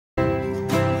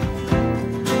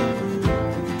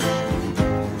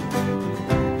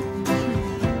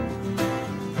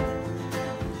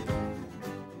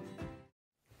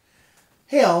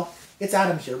Hey all, it's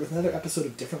Adam here with another episode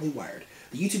of Differently Wired,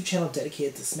 the YouTube channel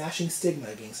dedicated to smashing stigma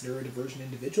against neurodivergent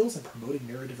individuals and promoting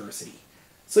neurodiversity.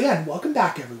 So yeah, welcome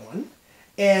back everyone.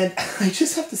 And I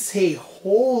just have to say,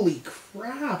 holy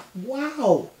crap,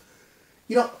 wow.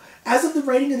 You know, as of the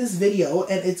writing of this video,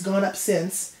 and it's gone up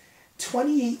since,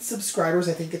 28 subscribers,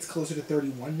 I think it's closer to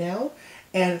 31 now,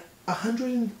 and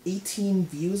 118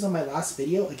 views on my last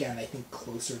video, again, I think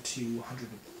closer to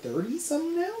 130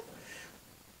 some now.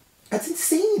 That's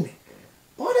insane.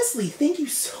 Honestly, thank you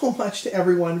so much to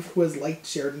everyone who has liked,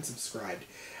 shared, and subscribed.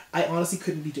 I honestly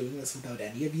couldn't be doing this without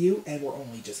any of you, and we're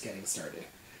only just getting started.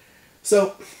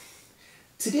 So,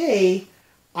 today,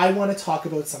 I want to talk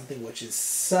about something which is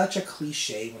such a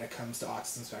cliche when it comes to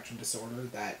autism spectrum disorder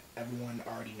that everyone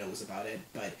already knows about it,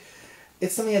 but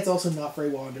it's something that's also not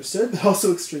very well understood, but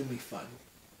also extremely fun.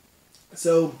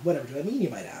 So, whatever do I mean, you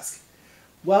might ask?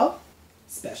 Well,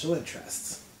 special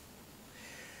interests.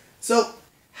 So,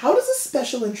 how does a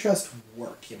special interest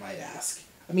work, you might ask?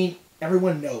 I mean,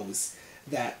 everyone knows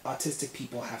that autistic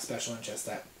people have special interests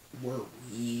that we're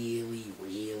really,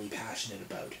 really passionate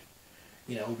about.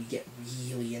 You know, we get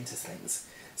really into things.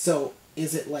 So,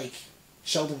 is it like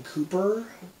Sheldon Cooper,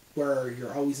 where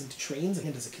you're always into trains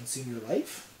and does it consume your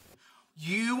life?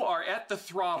 You are at the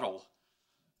throttle.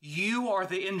 You are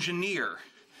the engineer.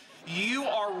 You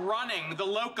are running the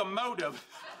locomotive.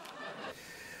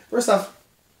 First off,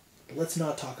 let's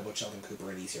not talk about Sheldon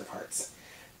Cooper in Easier Parts.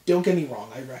 Don't get me wrong,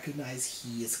 I recognize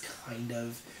he is kind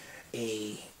of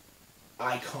a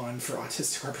icon for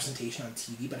autistic representation on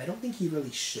TV, but I don't think he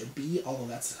really should be, although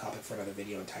that's a topic for another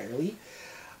video entirely.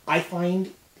 I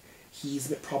find he's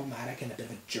a bit problematic and a bit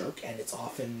of a jerk, and it's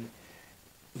often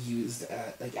used,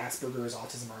 like Asperger's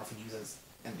autism are often used as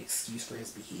an excuse for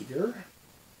his behavior.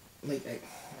 Like,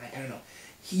 I don't know.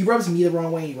 He rubs me the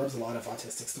wrong way, he rubs a lot of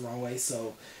autistics the wrong way,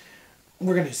 so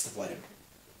we're going to just avoid him.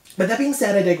 But that being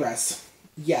said, I digress.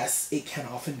 Yes, it can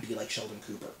often be like Sheldon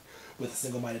Cooper, with a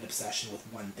single-minded obsession with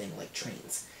one thing like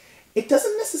trains. It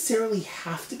doesn't necessarily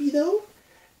have to be, though,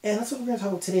 and that's what we're going to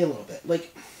talk about today a little bit.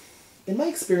 Like, in my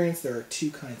experience, there are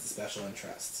two kinds of special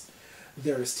interests.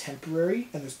 There's temporary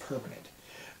and there's permanent.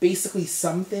 Basically,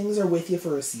 some things are with you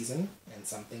for a season, and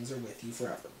some things are with you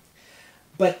forever.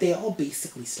 But they all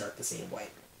basically start the same way.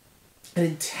 An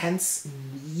intense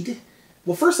need.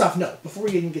 Well, first off, no, before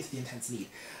we even get to the intense need,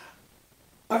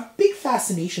 a big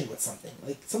fascination with something,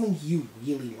 like something you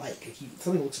really like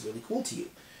something that looks really cool to you.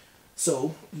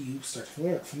 So you start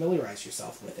to familiarize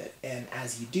yourself with it, and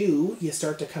as you do, you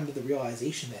start to come to the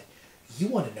realization that you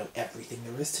want to know everything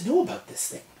there is to know about this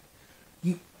thing.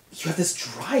 You have this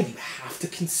drive, you have to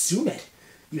consume it.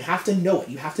 You have to know it.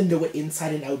 You have to know it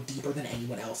inside and out deeper than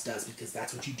anyone else does, because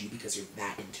that's what you do, because you're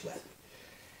that into it.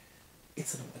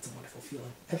 It's a wonderful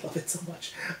feeling. I love it so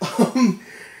much.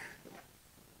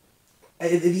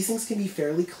 These things can be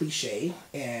fairly cliche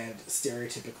and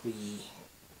stereotypically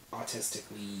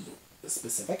autistically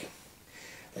specific.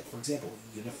 Like, for example,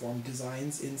 uniform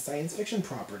designs in science fiction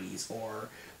properties, or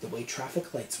the way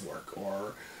traffic lights work,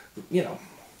 or, you know,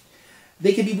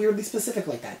 they can be weirdly specific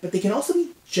like that. But they can also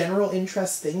be general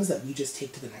interest things that we just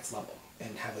take to the next level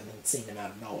and have an insane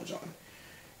amount of knowledge on.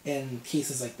 And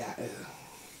cases like that,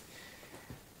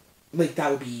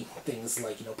 that would be things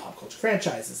like, you know, pop culture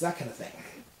franchises, that kind of thing.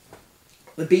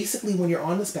 But basically, when you're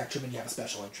on the spectrum and you have a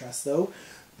special interest, though,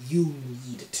 you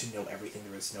need to know everything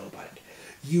there is to know about it.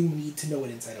 You need to know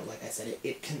it inside out. Like I said,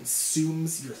 it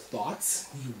consumes your thoughts.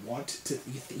 You want to,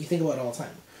 you think about it all the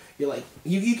time. You're like,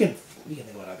 you can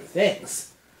think about other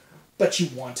things, but you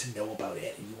want to know about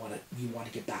it, and you want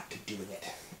to get back to doing it.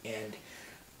 And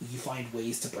you find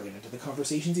ways to bring it into the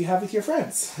conversations you have with your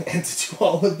friends, and to do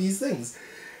all of these things.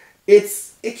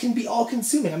 It can be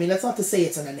all-consuming. I mean, that's not to say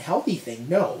it's an unhealthy thing.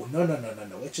 No.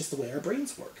 It's just the way our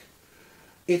brains work.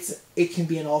 It can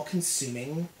be an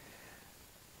all-consuming,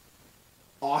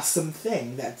 awesome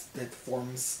thing that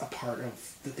forms a part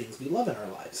of the things we love in our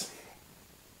lives.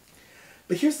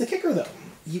 But here's the kicker, though.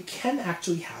 You can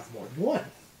actually have more than one.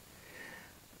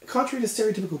 Contrary to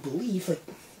stereotypical belief, like,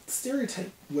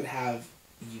 stereotype would have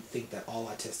you think that all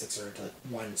autistics are into like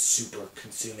one super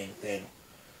consuming thing.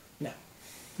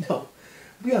 No.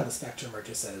 We on the spectrum are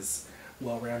just as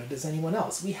well-rounded as anyone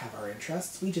else. We have our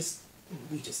interests. We just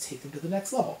take them to the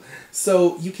next level.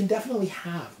 So you can definitely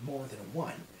have more than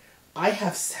one. I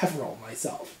have several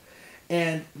myself.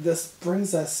 And this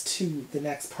brings us to the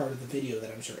next part of the video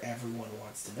that I'm sure everyone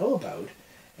wants to know about,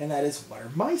 and that is, what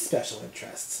are my special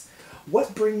interests?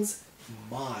 What brings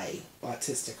my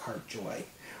autistic heart joy?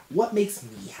 What makes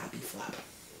me happy flap?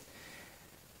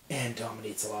 And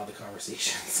dominates a lot of the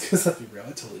conversations, because let's be real,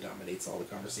 it totally dominates all the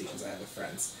conversations I have with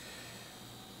friends.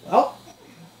 Well,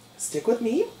 stick with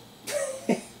me,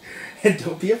 and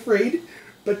don't be afraid,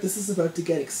 but this is about to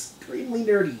get extremely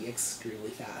nerdy extremely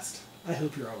fast. I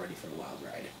hope you're all ready for the wild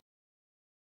ride.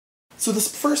 So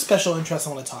this first special interest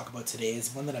I want to talk about today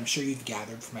is one that I'm sure you've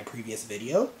gathered from my previous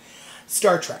video,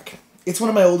 Star Trek. It's one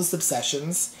of my oldest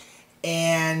obsessions,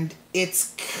 and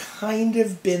it's kind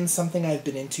of been something I've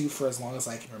been into for as long as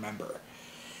I can remember.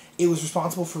 It was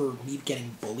responsible for me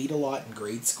getting bullied a lot in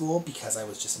grade school because I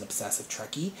was just an obsessive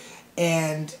Trekkie,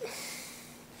 and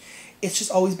it's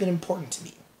just always been important to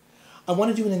me. I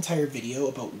want to do an entire video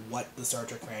about what the Star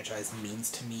Trek franchise means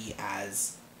to me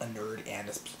as a nerd and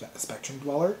a spectrum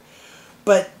dweller,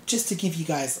 but just to give you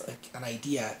guys an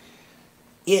idea,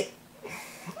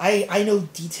 I know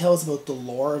details about the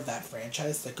lore of that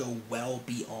franchise that go well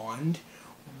beyond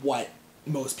what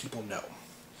most people know.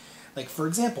 Like, for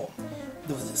example,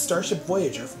 the Starship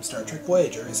Voyager from Star Trek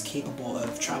Voyager is capable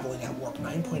of traveling at warp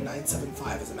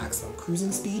 9.975 as a maximum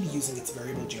cruising speed using its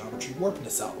variable geometry warp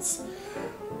nacelles.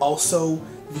 Also,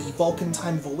 the Vulcan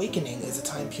Time of Awakening is a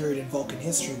time period in Vulcan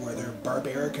history where their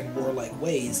barbaric and warlike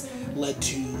ways led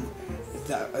to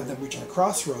them reaching a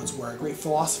crossroads where a great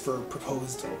philosopher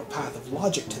proposed a path of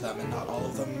logic to them, and not all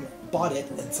of them bought it,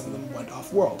 and some of them went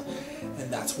off-world.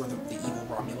 And that's where the evil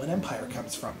Romulan Empire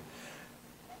comes from.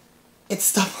 It's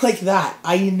stuff like that.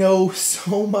 I know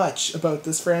so much about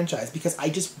this franchise because I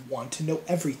just want to know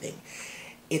everything.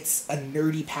 It's a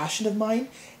nerdy passion of mine,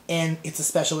 and it's a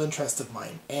special interest of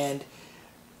mine. And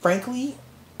frankly,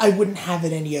 I wouldn't have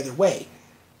it any other way.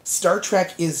 Star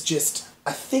Trek is just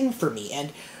a thing for me,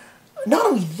 and not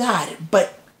only that,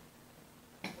 but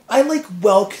I like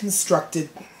well-constructed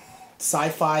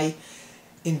sci-fi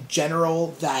in general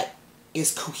that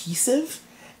is cohesive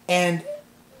and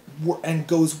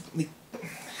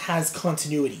has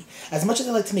continuity. As much as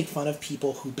I like to make fun of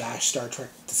people who bash Star Trek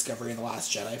Discovery and The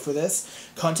Last Jedi for this,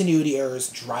 continuity errors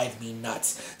drive me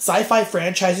nuts. Sci-fi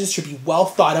franchises should be well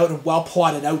thought out and well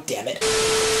plotted out, damn it.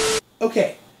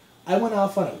 Okay, I went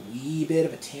off on a wee bit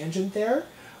of a tangent there,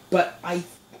 but I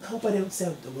hope I don't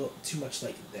sound a little too much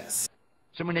like this.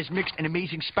 Someone has mixed an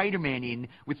Amazing Spider-Man in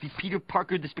with the Peter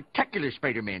Parker the Spectacular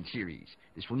Spider-Man series.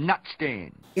 This will not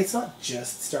stand. It's not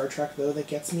just Star Trek, though, that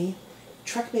gets me.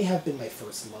 Trek may have been my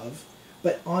first love,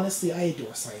 but honestly, I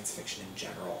adore science fiction in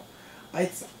general.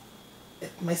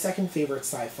 My second favorite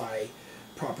sci-fi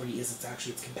property is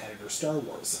its competitor, Star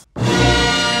Wars.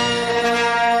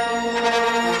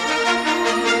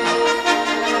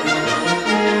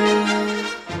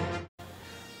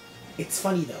 It's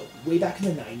funny though, way back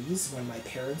in the 90s when my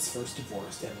parents first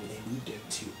divorced and when they moved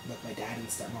into, like my dad and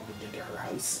stepmom moved into her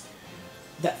house,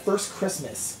 that first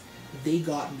Christmas, they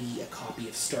got me a copy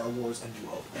of Star Wars A New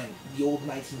Hope, and the old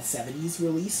 1970s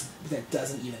release that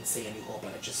doesn't even say A New Hope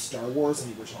on it, just Star Wars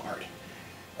and the original art.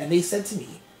 And they said to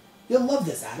me, "You'll love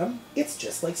this, Adam. It's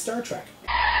just like Star Trek."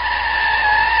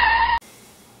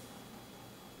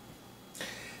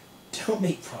 Don't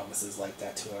make promises like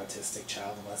that to an autistic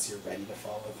child unless you're ready to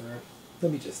follow through.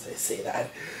 Let me just say that.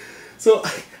 So,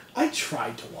 I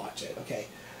tried to watch it, okay?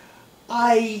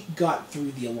 I got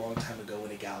through the A Long Time Ago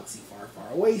in a Galaxy Far,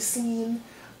 Far Away scene.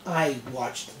 I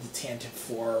watched the Tantive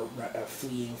 4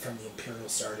 fleeing from the Imperial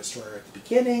Star Destroyer at the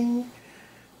beginning.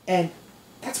 And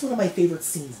that's one of my favorite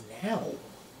scenes now.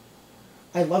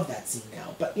 I love that scene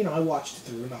now. But, I watched it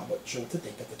through, not what sure what to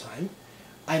think at the time.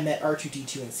 I met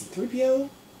R2-D2 and C-3PO.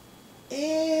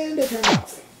 And I turned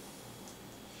off.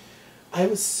 I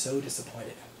was so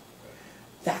disappointed.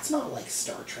 That's not like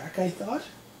Star Trek, I thought.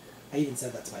 I even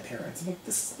said that to my parents. I'm like,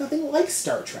 this is nothing like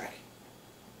Star Trek.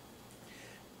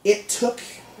 It took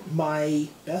my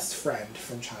best friend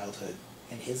from childhood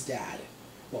and his dad,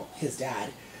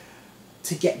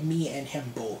 to get me and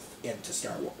him both into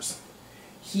Star Wars.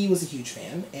 He was a huge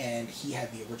fan, and he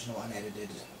had the original unedited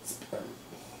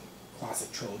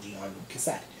classic trilogy on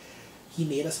cassette. He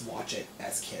made us watch it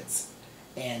as kids,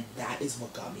 and that is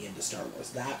what got me into Star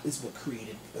Wars. That is what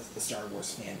created the Star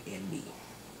Wars fan in me.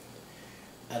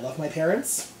 I love my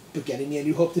parents, but getting me A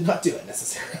New Hope did not do it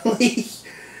necessarily.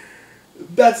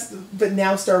 But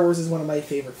now Star Wars is one of my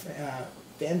favorite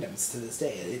fandoms to this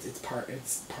day. It's part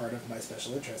of my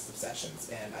special interest obsessions,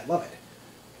 and I love it.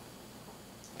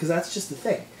 Because that's just the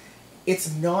thing.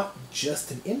 It's not just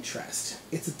an interest,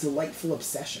 it's a delightful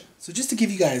obsession. So just to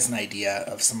give you guys an idea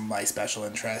of some of my special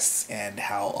interests and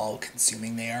how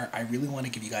all-consuming they are, I really want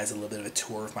to give you guys a little bit of a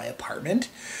tour of my apartment,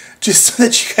 just so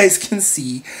that you guys can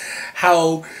see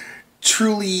how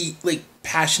truly,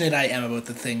 passionate I am about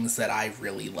the things that I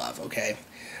really love, okay?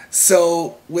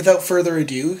 So, without further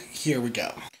ado, here we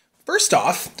go. First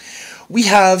off, we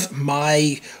have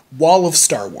my wall of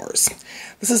Star Wars.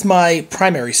 This is my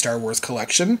primary Star Wars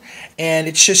collection, and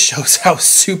it just shows how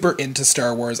super into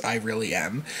Star Wars I really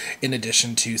am, in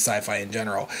addition to sci-fi in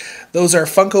general. Those are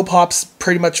Funko Pops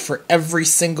pretty much for every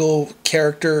single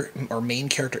character or main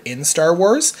character in Star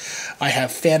Wars. I have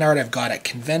fan art I've got at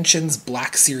conventions,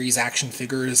 Black Series action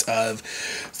figures of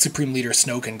Supreme Leader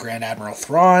Snoke and Grand Admiral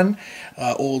Thrawn,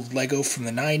 old Lego from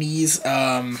the 90s,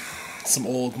 some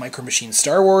old Micro Machine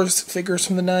Star Wars figures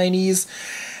from the 90s,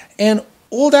 and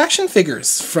old action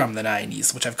figures from the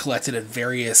 90s, which I've collected at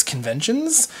various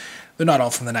conventions. They're not all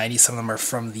from the 90s, some of them are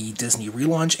from the Disney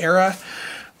relaunch era.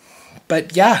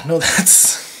 But yeah, no,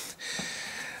 that's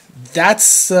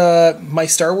my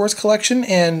Star Wars collection,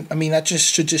 and I mean, that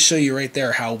should just show you right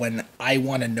there how when I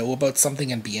want to know about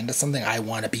something and be into something, I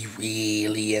want to be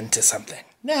really into something.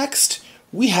 Next,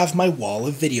 we have my wall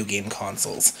of video game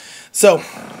consoles. So,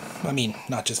 I mean,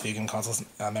 not just video game consoles,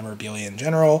 memorabilia in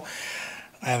general.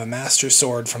 I have a Master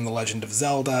Sword from The Legend of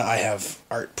Zelda. I have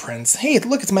art prints. Hey,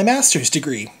 look, it's my master's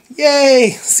degree.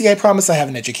 Yay! See, I promise I have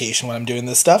an education when I'm doing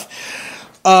this stuff.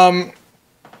 As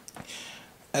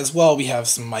well, we have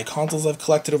some of my consoles I've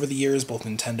collected over the years, both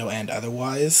Nintendo and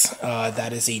otherwise.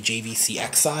 That is a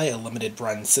JVC Xi, a limited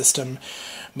run system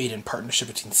made in partnership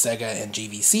between Sega and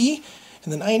JVC. In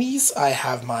the 90s, I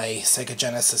have my Sega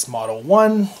Genesis Model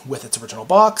 1 with its original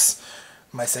box,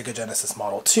 my Sega Genesis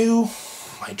Model 2,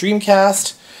 my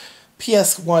Dreamcast,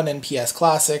 PS1 and PS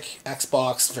Classic,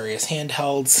 Xbox, various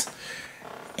handhelds,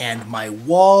 and my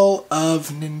wall of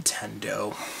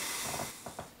Nintendo.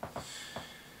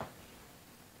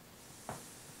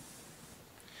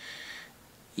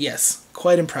 Yes,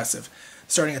 quite impressive.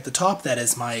 Starting at the top, that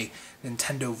is my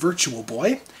Nintendo Virtual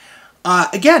Boy.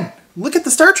 Again, look at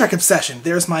the Star Trek obsession.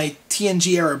 There's my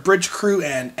TNG era Bridge Crew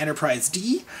and Enterprise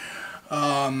D.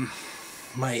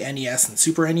 My NES and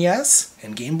Super NES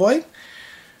and Game Boy.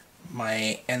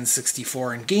 My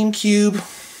N64 and GameCube.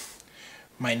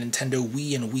 My Nintendo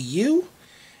Wii and Wii U.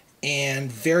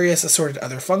 And various assorted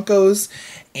other Funkos.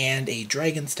 And a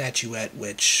dragon statuette,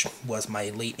 which was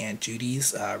my late Aunt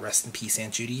Judy's. Rest in peace,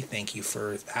 Aunt Judy. Thank you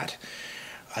for that.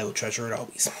 I will treasure it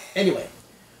always. Anyway,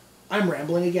 I'm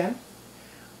rambling again.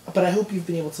 But I hope you've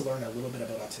been able to learn a little bit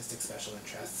about autistic special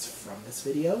interests from this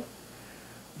video.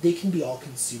 They can be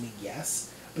all-consuming,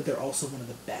 yes, but they're also one of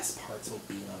the best parts about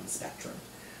being on the spectrum.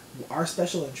 Our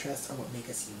special interests are what make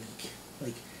us unique.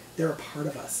 Like, they're a part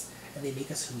of us, and they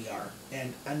make us who we are.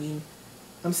 And, I mean,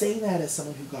 I'm saying that as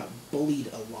someone who got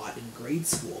bullied a lot in grade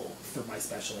school for my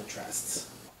special interests.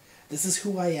 This is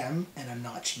who I am, and I'm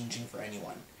not changing for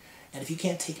anyone. And if you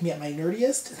can't take me at my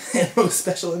nerdiest and most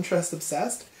special interest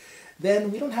obsessed,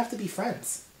 then we don't have to be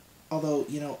friends. Although,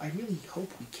 you know, I really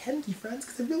hope we can be friends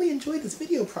because I really enjoyed this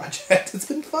video project. It's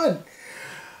been fun.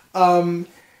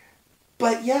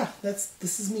 But yeah,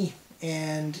 this is me.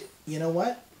 And you know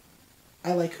what?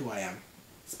 I like who I am.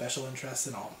 Special interests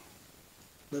and all.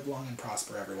 Live long and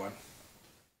prosper, everyone.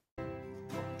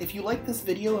 If you like this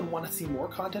video and want to see more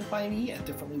content by me at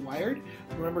Differently Wired,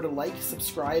 remember to like,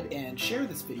 subscribe, and share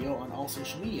this video on all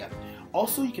social media.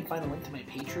 Also, you can find a link to my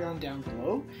Patreon down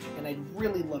below, and I'd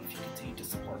really love if you continue to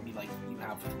support me like you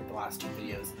have with the last two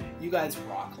videos. You guys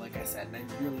rock, like I said, and I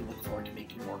really look forward to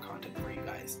making more content for you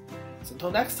guys. So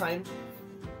until next time,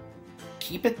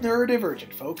 keep it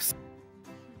neurodivergent, folks.